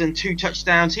 yards and 2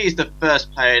 touchdowns. He is the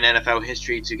first player in NFL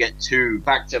history to get 2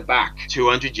 back-to-back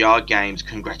 200-yard games.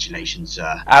 Congratulations,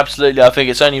 sir. Absolutely. I think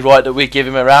it's only right that we give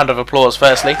him a round of applause,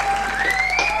 firstly.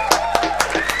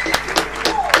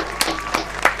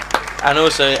 And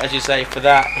also, as you say, for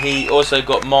that, he also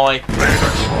got my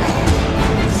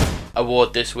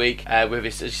award this week with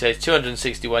his, as you say,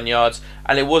 261 yards.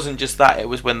 And it wasn't just that, it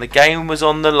was when the game was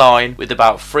on the line with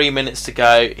about 3 minutes to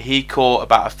go, he caught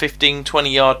about a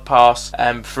 15-20 yard pass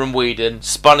from Whedon,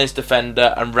 spun his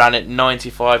defender and ran it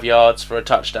 95 yards for a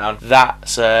touchdown.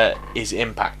 That's his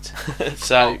impact.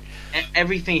 So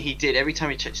everything he did, every time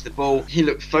he touched the ball, he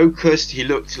looked focused, he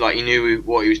looked like he knew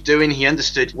what he was doing, he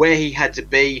understood where he had to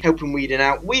be, helping Whedon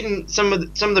out. Whedon, some of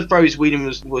the throws Whedon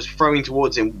was throwing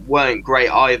towards him weren't great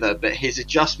either, but his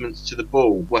adjustments to the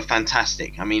ball were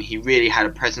fantastic. I mean, he really had a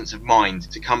presence of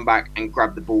mind to come back and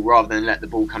grab the ball rather than let the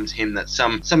ball come to him, that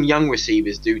some young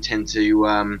receivers do tend to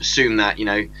assume that,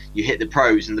 you hit the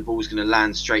pros and the ball's going to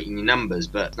land straight in your numbers,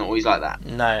 but it's not always like that.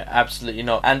 No, absolutely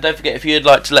not. And don't forget, if you'd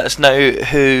like to let us know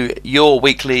who your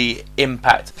weekly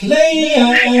impact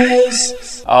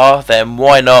players are, then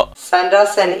why not send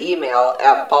us an email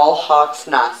at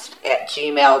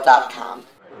ballhawksnest@gmail.com.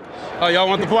 Oh, y'all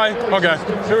want the play? Okay,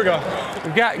 here we go.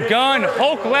 We got gun,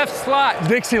 Hulk left slot.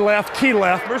 Dixie left, Key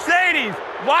left. Mercedes,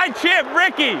 wide chip,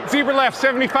 Ricky. Zebra left,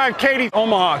 75, Katie,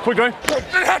 Omaha. Quick going.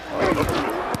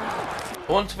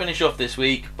 I want to finish off this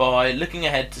week by looking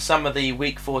ahead to some of the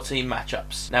Week 14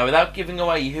 matchups. Now, without giving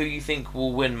away who you think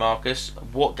will win, Marcus,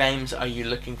 what games are you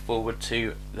looking forward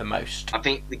to the most? I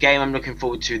think the game I'm looking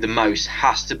forward to the most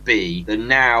has to be the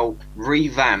now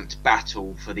revamped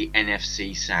battle for the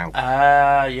NFC South.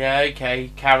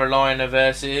 Okay. Carolina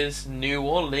versus New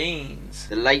Orleans.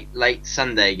 The late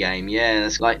Sunday game, yeah,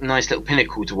 that's like a nice little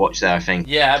pinnacle to watch there, I think.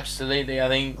 Yeah, absolutely. I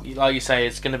think, like you say,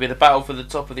 it's going to be the battle for the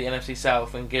top of the NFC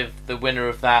South and give the winner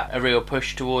of that a real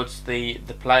push towards the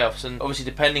playoffs. And obviously,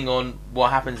 depending on what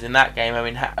happens in that game, I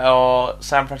mean, are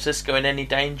San Francisco in any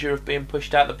danger of being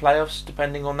pushed out of the playoffs,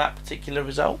 depending on that particular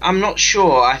result? I'm not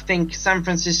sure. I think San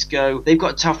Francisco, they've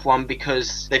got a tough one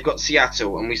because they've got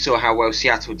Seattle, and we saw how well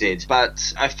Seattle did.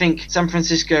 But I think San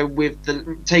Francisco,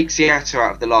 take Seattle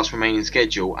out of the last remaining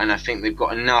schedule, and I think they've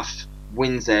got enough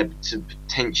wins there to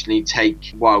potentially take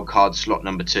wildcard slot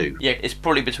number 2. Yeah, it's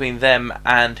probably between them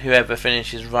and whoever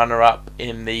finishes runner-up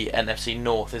in the NFC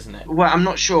North, isn't it? Well, I'm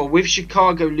not sure. With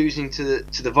Chicago losing to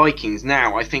the Vikings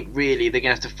now, I think really they're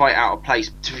going to have to fight out a place.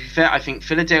 To be fair, I think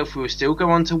Philadelphia will still go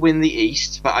on to win the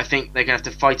East, but I think they're going to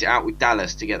have to fight it out with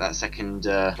Dallas to get that second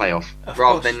playoff.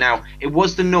 Rather than now, it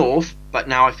was the North, but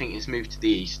now I think it's moved to the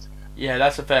East. Yeah,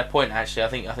 that's a fair point, actually. I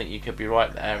think you could be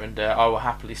right there, and I will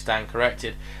happily stand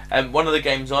corrected. One of the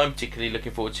games I'm particularly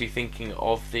looking forward to, thinking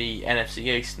of the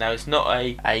NFC East, now it's not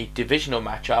a divisional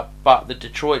matchup, but the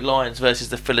Detroit Lions versus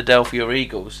the Philadelphia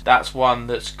Eagles. That's one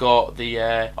that's got the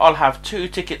I'll have 2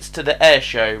 tickets to the air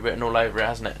show written all over it,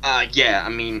 hasn't it? Yeah, I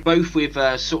mean, both with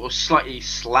sort of slightly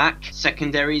slack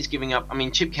secondaries giving up. I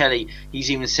mean, Chip Kelly,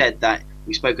 he's even said that,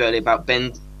 we spoke earlier about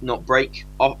bend, not break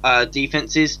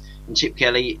defenses. And Chip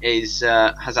Kelly has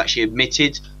actually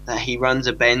admitted that he runs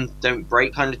a bend, don't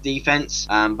break kind of defense.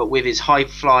 But with his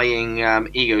high-flying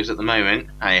egos at the moment,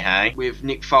 with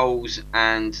Nick Foles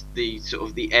and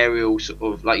the aerial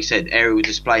like you said, aerial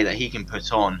display that he can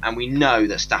put on, and we know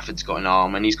that Stafford's got an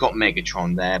arm and he's got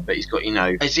Megatron there, but he's got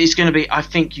it's going to be. I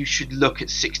think you should look at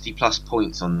 60+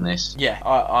 points on this. Yeah,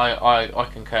 I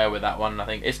concur with that one. I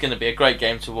think it's going to be a great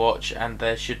game to watch, and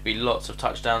there should be lots of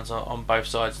touchdowns on both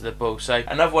sides of the ball. So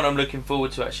another one I'm looking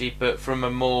forward to actually, but from a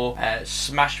more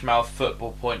smash mouth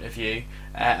football point of view.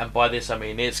 And by this I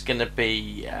mean it's going to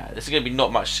be there's going to be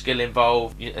not much skill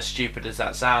involved, as stupid as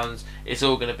that sounds. It's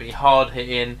all going to be hard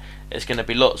hitting. It's going to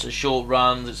be lots of short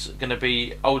runs. It's going to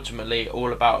be ultimately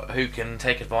all about who can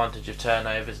take advantage of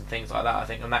turnovers and things like that, I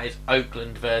think, and that is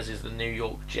Oakland versus the New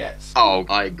York Jets. Oh,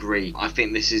 I agree. I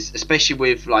think this is, especially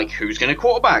with who's going to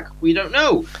quarterback, we don't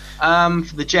know.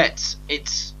 For the Jets,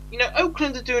 it's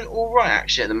Oakland are doing all right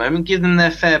actually at the moment. Give them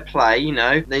their fair play.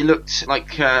 They looked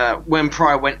like when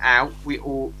Pryor went out, we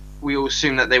all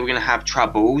assumed that they were going to have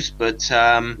troubles, but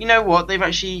you know what? They've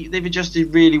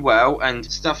adjusted really well, and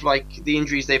stuff like the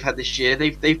injuries they've had this year,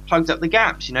 they've plugged up the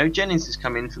gaps. Jennings has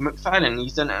come in for McFadden.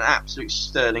 He's done an absolute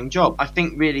sterling job. I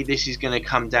think really this is going to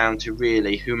come down to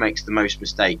really who makes the most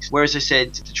mistakes. Whereas I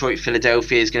said Detroit,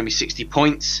 Philadelphia is going to be 60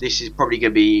 points. This is probably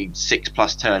going to be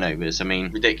 6+ turnovers. I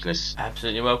mean, ridiculous.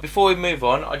 Absolutely. Well, before we move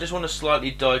on, I just want to slightly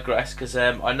digress because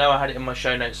I know I had it in my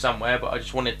show notes somewhere, but I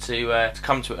just wanted to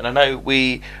come to it. And I know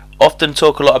we often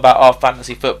talk a lot about our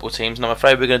fantasy football teams, and I'm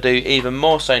afraid we're going to do even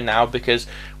more so now because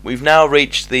we've now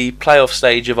reached the playoff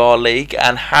stage of our league.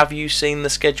 And have you seen the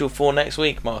schedule for next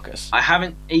week, Marcus? I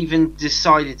haven't even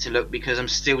decided to look because I'm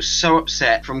still so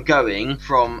upset from going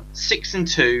from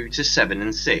 6-2 to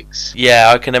 7-6.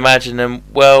 Yeah, I can imagine. And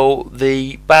well,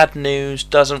 the bad news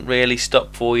doesn't really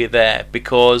stop for you there,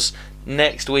 because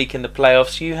next week in the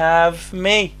playoffs you have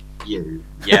me. You.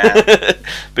 Yeah.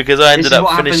 Because I ended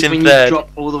up finishing when third. You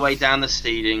drop all the way down the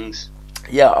standings.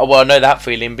 Yeah, well, I know that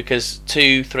feeling because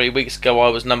 2-3 weeks ago I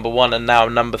was number 1 and now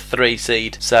I'm number 3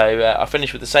 seed. So I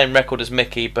finished with the same record as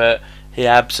Mickey, but he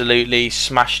absolutely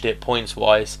smashed it points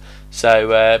wise.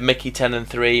 So Mickey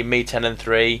 10-3, me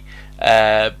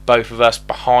 10-3, both of us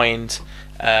behind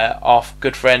our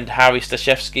good friend Harry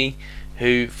Stashevsky,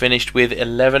 who finished with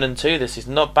 11-2. This is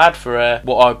not bad for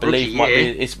what I believe might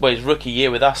be his rookie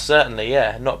year with us. Certainly,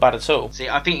 yeah, not bad at all. See,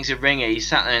 I think he's a ringer. He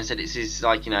sat there and said it's his,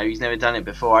 he's never done it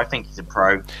before. I think he's a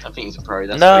pro.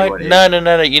 That's no.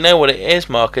 You know what it is,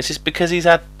 Marcus? It's because he's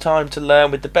had time to learn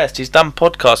with the best. He's done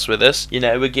podcasts with us.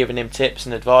 We're giving him tips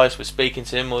and advice. We're speaking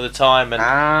to him all the time, and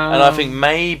I think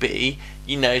maybe.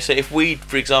 So if we,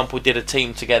 for example, did a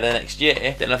team together next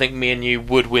year, then I think me and you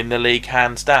would win the league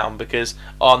hands down because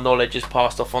our knowledge is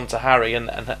passed off onto Harry, and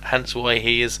hence why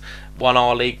he has won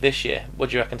our league this year.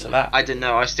 What do you reckon to that? I don't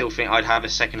know. I still think I'd have a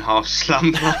second half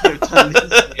slump.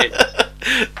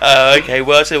 Okay,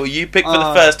 well, so you pick for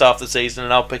the first half of the season,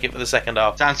 and I'll pick it for the second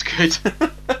half. Sounds good.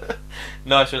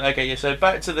 Nice one. Okay, yeah, so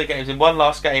back to the games. In one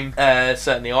last game,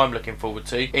 certainly I'm looking forward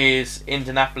to, is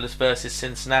Indianapolis versus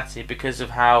Cincinnati, because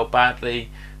of how badly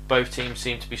both teams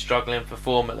seem to be struggling for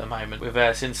form at the moment, with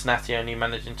Cincinnati only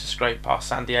managing to scrape past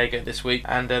San Diego this week,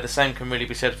 and the same can really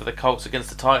be said for the Colts against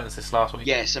the Titans this last week.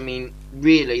 Yes, I mean,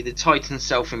 really, the Titans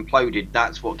self-imploded.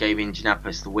 That's what gave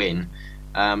Indianapolis the win.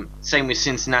 Same with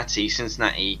Cincinnati.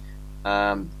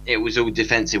 It was all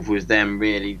defensive with them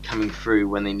really coming through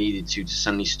when they needed to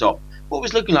suddenly stop what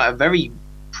was looking like a very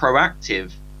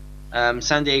proactive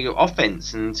San Diego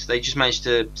offense, and they just managed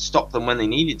to stop them when they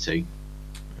needed to.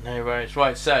 No worries.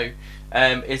 Right, so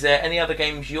is there any other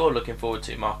games you're looking forward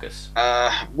to, Marcus?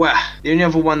 Well, the only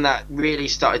other one that really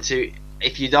started to,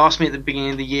 if you'd asked me at the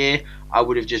beginning of the year, I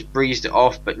would have just breezed it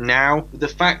off, but now, the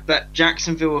fact that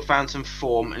Jacksonville have found some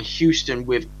form and Houston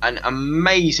with an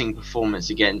amazing performance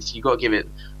against, you've got to give it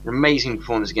an amazing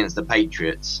performance against the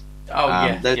Patriots.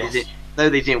 Though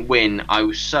they didn't win, I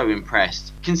was so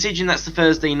impressed. Considering that's the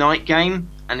Thursday night game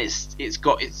and it's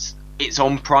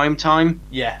on prime time.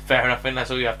 Yeah, fair enough. I think that's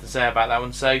all you have to say about that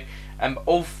one. So,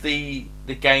 of the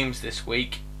games this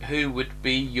week, who would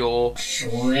be your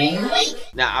swing?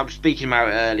 Now, I was speaking about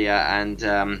it earlier, and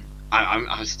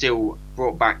I was still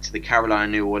brought back to the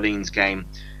Carolina-New Orleans game,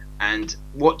 and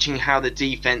watching how the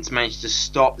defense managed to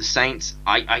stop the Saints.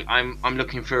 I'm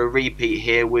looking for a repeat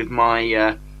here with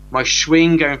my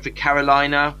swing going for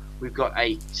Carolina. We've got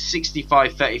a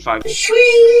 65-35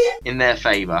 swing in their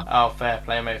favour. Oh, fair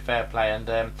play, mate, fair play. And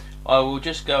I will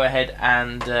just go ahead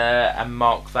and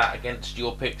mark that against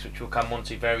your picks, which we'll come on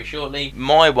to very shortly.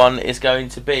 My one is going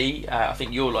to be, I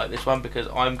think you'll like this one, because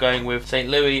I'm going with St.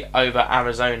 Louis over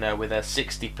Arizona with a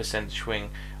 60% swing.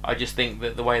 I just think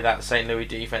that the way that St. Louis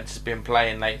defence has been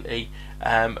playing lately,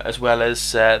 as well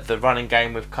as the running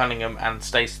game with Cunningham and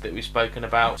Stacey that we've spoken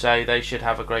about, so they should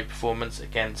have a great performance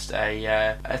against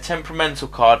a temperamental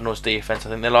Cardinals defence. I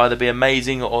think they'll either be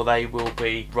amazing or they will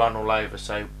be run all over,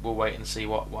 so we'll wait and see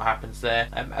what happens there.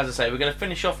 As I say, we're going to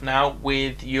finish off now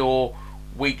with your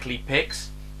weekly picks.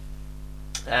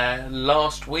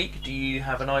 Last week, do you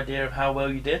have an idea of how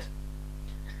well you did?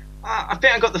 I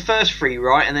think I got the first 3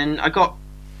 right, and then I got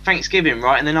Thanksgiving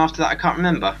right, and then after that I can't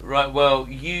remember. Right, well,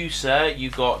 you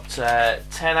got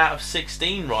 10 out of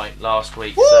 16 right last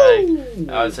week. Woo! So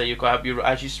I would say you got,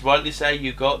 as you rightly say,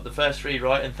 you got the first 3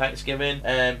 right in Thanksgiving.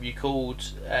 You called,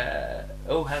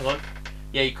 hang on,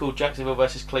 yeah, you called Jacksonville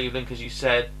versus Cleveland because you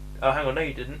said, oh, hang on, no,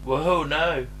 you didn't. Whoa,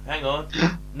 no, hang on.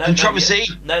 No, controversy?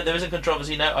 No, there isn't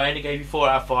controversy. No, I only gave you 4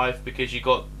 out of 5 because you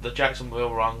got the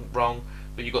Jacksonville wrong,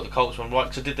 but you got the Colts one right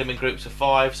because I did them in groups of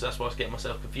 5, so that's why I was getting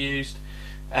myself confused.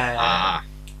 The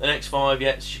next 5,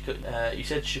 you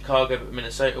said Chicago but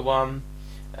Minnesota won.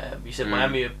 You said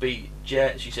Miami would beat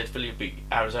Jets. You said Philly would beat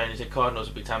Arizona. You said Cardinals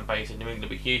would beat Tampa Bay. You said New England would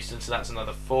beat Houston. So that's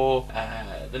another 4.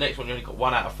 The next one you only got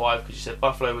 1 out of 5 because you said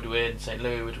Buffalo would win, St.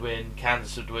 Louis would win,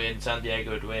 Kansas would win, San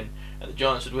Diego would win, and the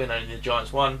Giants would win. Only the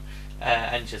Giants won.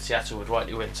 And you said Seattle would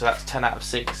rightly win. So that's 10 out of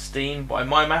 16 by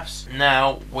my maths.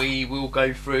 Now we will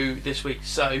go through this week.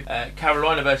 So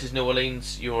Carolina versus New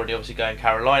Orleans. You're already obviously going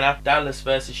Carolina. Dallas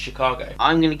versus Chicago.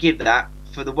 I'm going to give that,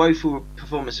 for the woeful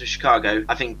performance of Chicago,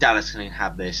 I think Dallas is going to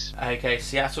have this. Okay,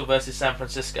 Seattle versus San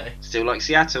Francisco. Still like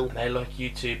Seattle. They like you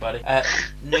too, buddy.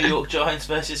 New York Giants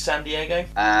versus San Diego.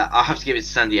 I'll have to give it to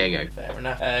San Diego. Fair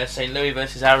enough. St. Louis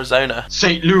versus Arizona.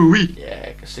 St. Louis!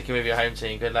 Yeah, sticking with your home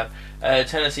team. Good lad.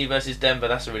 Tennessee versus Denver.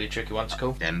 That's a really tricky one to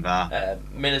call. Denver.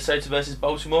 Minnesota versus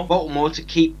Baltimore. Baltimore to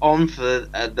keep on for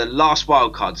the last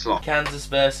wildcard slot. Kansas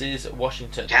versus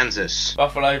Washington. Kansas.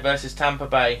 Buffalo versus Tampa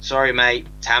Bay. Sorry, mate.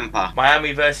 Tampa.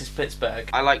 Miami versus Pittsburgh.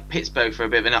 I like Pittsburgh for a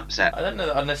bit of an upset. I don't know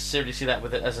that I necessarily see that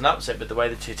with it as an upset with the way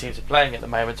the two teams are playing at the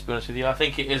moment, to be honest with you. I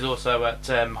think it is also at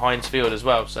Heinz Field as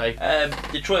well. So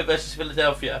Detroit versus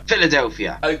Philadelphia.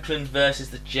 Philadelphia. Oakland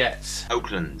versus the Jets.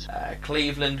 Oakland.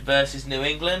 Cleveland versus New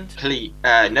England. No.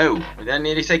 I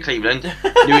nearly say Cleveland.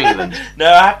 New England. No,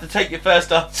 I have to take your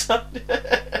first answer.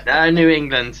 No, New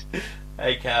England.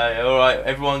 Okay, alright,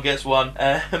 everyone gets one.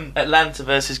 Atlanta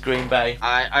versus Green Bay.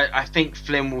 I think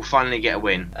Flynn will finally get a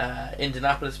win.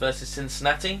 Indianapolis versus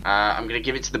Cincinnati. I'm going to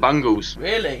give it to the Bungles.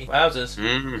 Really? Wowzers.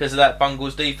 Because of that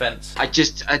Bungles defence. I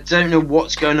don't know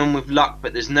what's going on with Luck,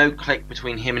 but there's no click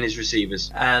between him and his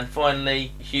receivers. And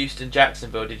finally,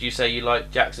 Houston-Jacksonville. Did you say you like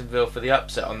Jacksonville for the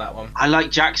upset on that one? I like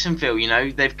Jacksonville, you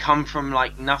know. They've come from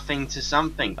like nothing to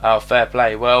something. Oh, fair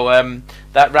play. Well,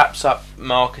 that wraps up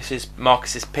Marcus's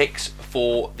picks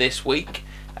for this week.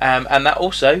 And that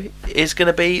also is going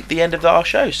to be the end of our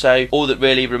show. So all that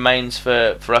really remains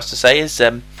for us to say is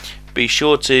be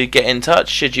sure to get in touch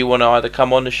should you want to either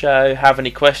come on the show, have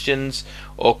any questions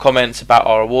or comments about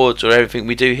our awards or everything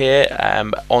we do here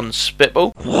on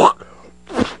Spitball.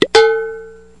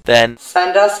 Then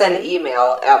send us an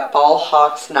email at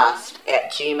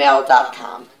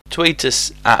ballhawksnest@gmail.com. Tweet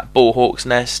us at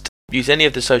ballhawksnest. Use any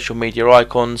of the social media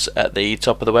icons at the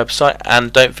top of the website,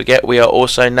 and don't forget we are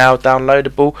also now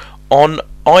downloadable on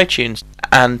iTunes.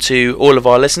 And to all of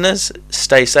our listeners,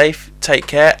 stay safe, take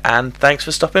care, and thanks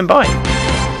for stopping by.